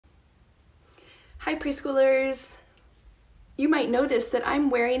Hi preschoolers! You might notice that I'm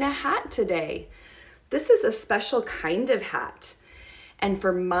wearing a hat today. This is a special kind of hat. And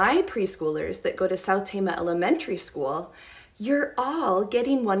for my preschoolers that go to South Tama Elementary School, you're all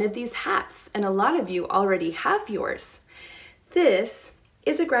getting one of these hats, and a lot of you already have yours. This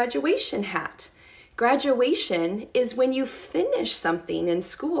is a graduation hat. Graduation is when you finish something in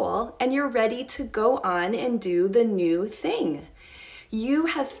school and you're ready to go on and do the new thing. You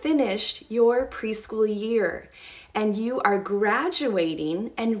have finished your preschool year and you are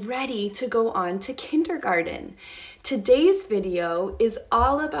graduating and ready to go on to kindergarten. Today's video is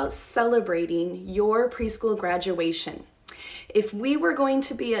all about celebrating your preschool graduation. If we were going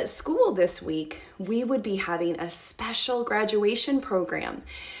to be at school this week, we would be having a special graduation program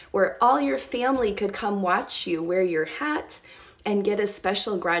where all your family could come watch you wear your hat and get a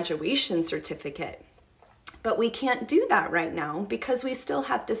special graduation certificate. But we can't do that right now because we still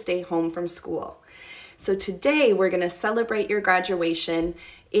have to stay home from school. So today we're going to celebrate your graduation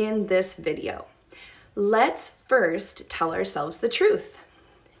in this video. Let's first tell ourselves the truth.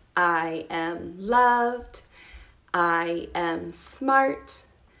 I am loved. I am smart.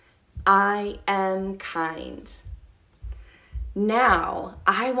 I am kind. Now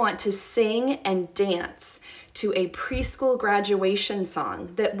I want to sing and dance to a preschool graduation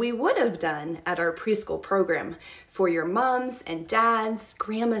song that we would have done at our preschool program for your moms and dads,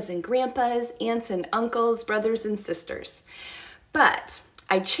 grandmas and grandpas, aunts and uncles, brothers and sisters. But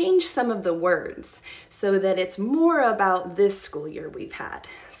I changed some of the words so that it's more about this school year we've had.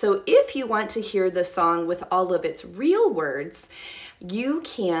 So if you want to hear the song with all of its real words, you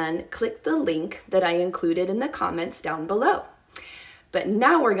can click the link that I included in the comments down below. But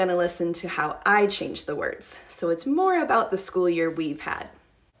now we're going to listen to how I changed the words. So it's more about the school year we've had.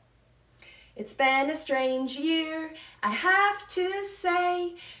 It's been a strange year, I have to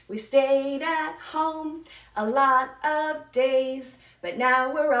say. We stayed at home a lot of days, but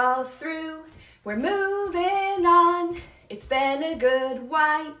now we're all through. We're moving on. It's been a good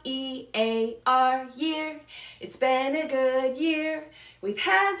Y-E-A-R year. It's been a good year. We've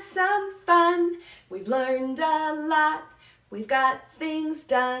had some fun. We've learned a lot. We've got things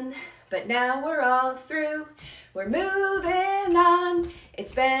done, but now we're all through. We're moving on.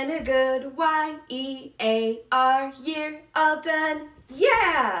 It's been a good Y-E-A-R year. All done.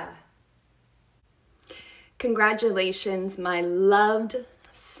 Yeah! Congratulations, my loved,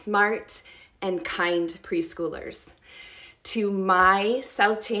 smart, and kind preschoolers. To my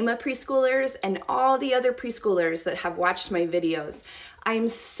South Tama preschoolers and all the other preschoolers that have watched my videos, I'm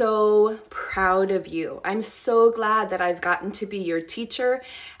so proud of you. I'm so glad that I've gotten to be your teacher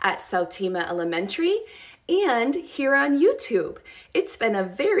at South Tama Elementary and here on YouTube. It's been a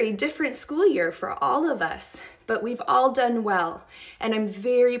very different school year for all of us, but we've all done well, and I'm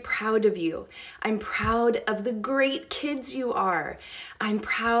very proud of you. I'm proud of the great kids you are. I'm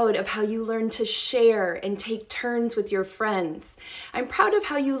proud of how you learned to share and take turns with your friends. I'm proud of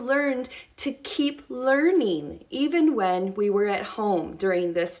how you learned to keep learning, even when we were at home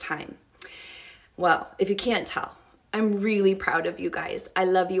during this time. Well, if you can't tell, I'm really proud of you guys. I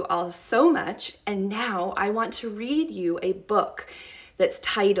love you all so much, and now I want to read you a book that's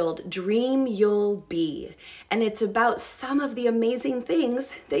titled Dream You'll Be, and it's about some of the amazing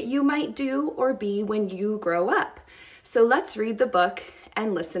things that you might do or be when you grow up. So let's read the book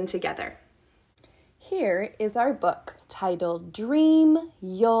and listen together. Here is our book titled Dream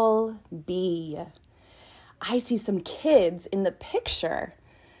You'll Be. I see some kids in the picture.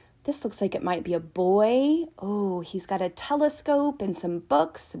 This looks like it might be a boy. Oh, he's got a telescope and some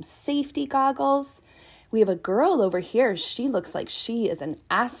books, some safety goggles. We have a girl over here. She looks like she is an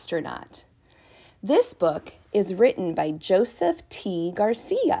astronaut. This book is written by Joseph T.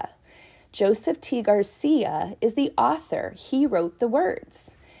 Garcia. Joseph T. Garcia is the author. He wrote the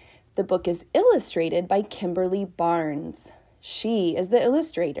words. The book is illustrated by Kimberly Barnes. She is the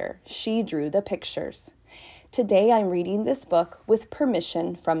illustrator. She drew the pictures. Today I'm reading this book with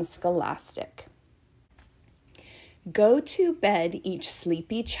permission from Scholastic. Go to bed, each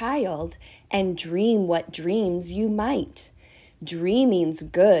sleepy child, and dream what dreams you might. Dreaming's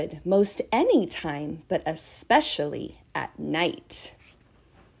good most any time, but especially at night.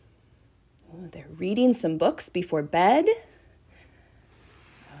 Oh, they're reading some books before bed.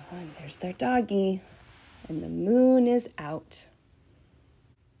 Oh, and there's their doggy, and the moon is out.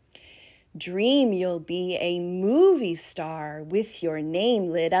 Dream you'll be a movie star with your name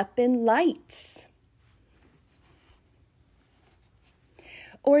lit up in lights.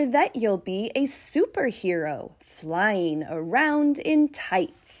 Or that you'll be a superhero flying around in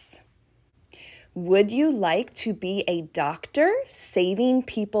tights. Would you like to be a doctor saving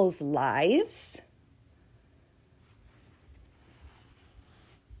people's lives?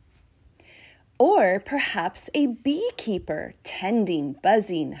 Or perhaps a beekeeper tending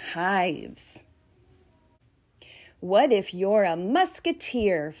buzzing hives. What if you're a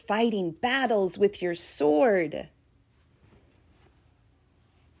musketeer fighting battles with your sword?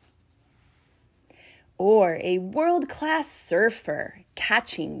 Or a world-class surfer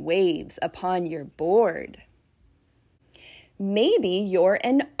catching waves upon your board? Maybe you're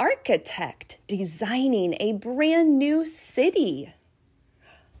an architect designing a brand new city.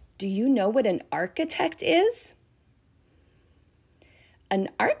 Do you know what an architect is? An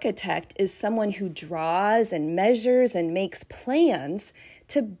architect is someone who draws and measures and makes plans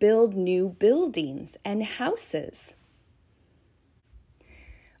to build new buildings and houses.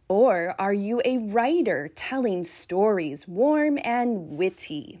 Or are you a writer telling stories warm and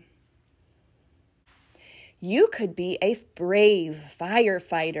witty? You could be a brave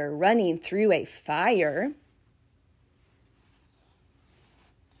firefighter running through a fire.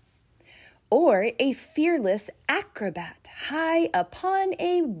 Or a fearless acrobat high upon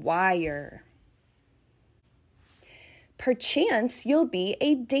a wire. Perchance you'll be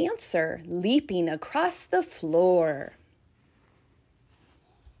a dancer leaping across the floor.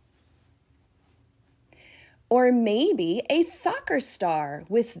 Or maybe a soccer star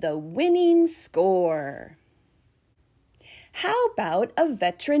with the winning score. How about a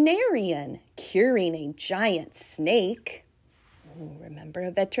veterinarian curing a giant snake? Remember,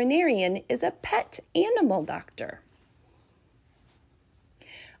 a veterinarian is a pet animal doctor.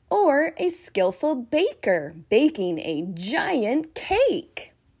 Or a skillful baker baking a giant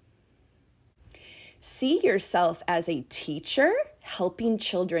cake. See yourself as a teacher helping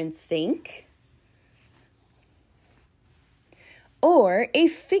children think. Or a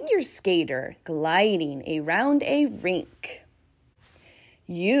figure skater gliding around a rink.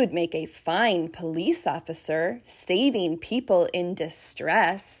 You'd make a fine police officer saving people in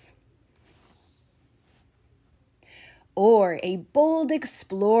distress. Or a bold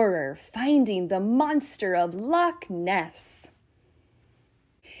explorer finding the monster of Loch Ness.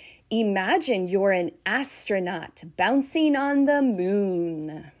 Imagine you're an astronaut bouncing on the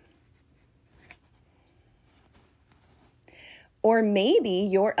moon. Or maybe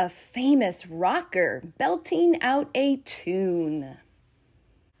you're a famous rocker belting out a tune.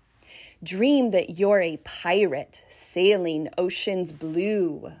 Dream that you're a pirate sailing oceans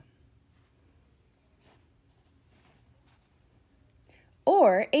blue.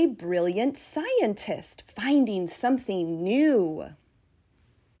 Or a brilliant scientist finding something new.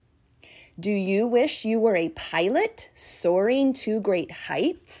 Do you wish you were a pilot soaring to great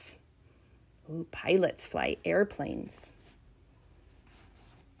heights? Ooh, pilots fly airplanes.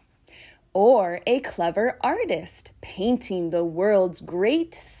 Or a clever artist painting the world's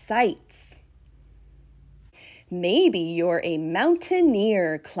great sights. Maybe you're a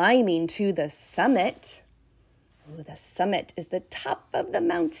mountaineer climbing to the summit. Ooh, the summit is the top of the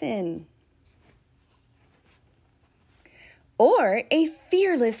mountain. Or a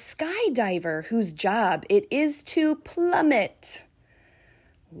fearless skydiver whose job it is to plummet.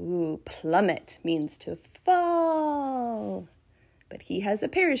 Ooh, plummet means to fall. But he has a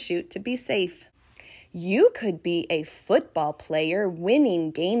parachute to be safe. You could be a football player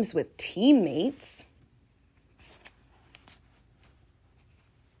winning games with teammates.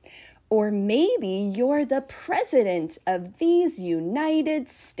 Or maybe you're the president of these United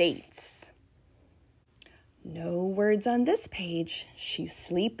States. No words on this page. She's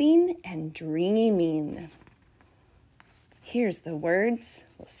sleeping and dreaming. Here's the words.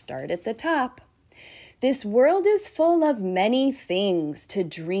 We'll start at the top. This world is full of many things to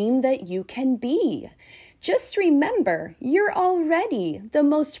dream that you can be. Just remember, you're already the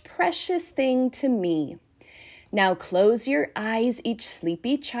most precious thing to me. Now close your eyes, each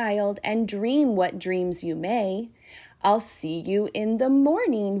sleepy child, and dream what dreams you may. I'll see you in the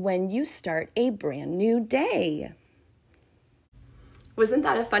morning when you start a brand new day. Wasn't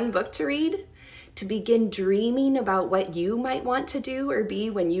that a fun book to read? To begin dreaming about what you might want to do or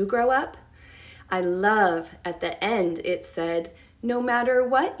be when you grow up? I love at the end it said, no matter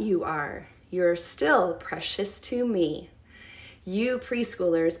what you are, you're still precious to me. You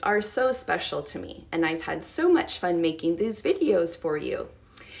preschoolers are so special to me, and I've had so much fun making these videos for you.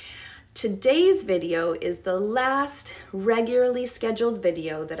 Today's video is the last regularly scheduled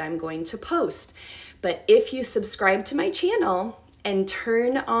video that I'm going to post. But if you subscribe to my channel and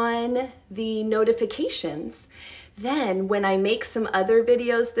turn on the notifications, then when I make some other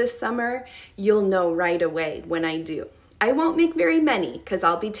videos this summer, you'll know right away when I do. I won't make very many because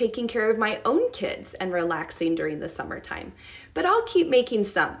I'll be taking care of my own kids and relaxing during the summertime. But I'll keep making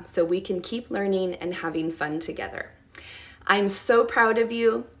some so we can keep learning and having fun together. I'm so proud of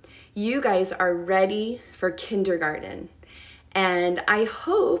you. You guys are ready for kindergarten, and I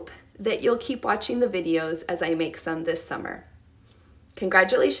hope that you'll keep watching the videos as I make some this summer.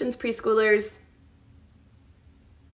 Congratulations, preschoolers!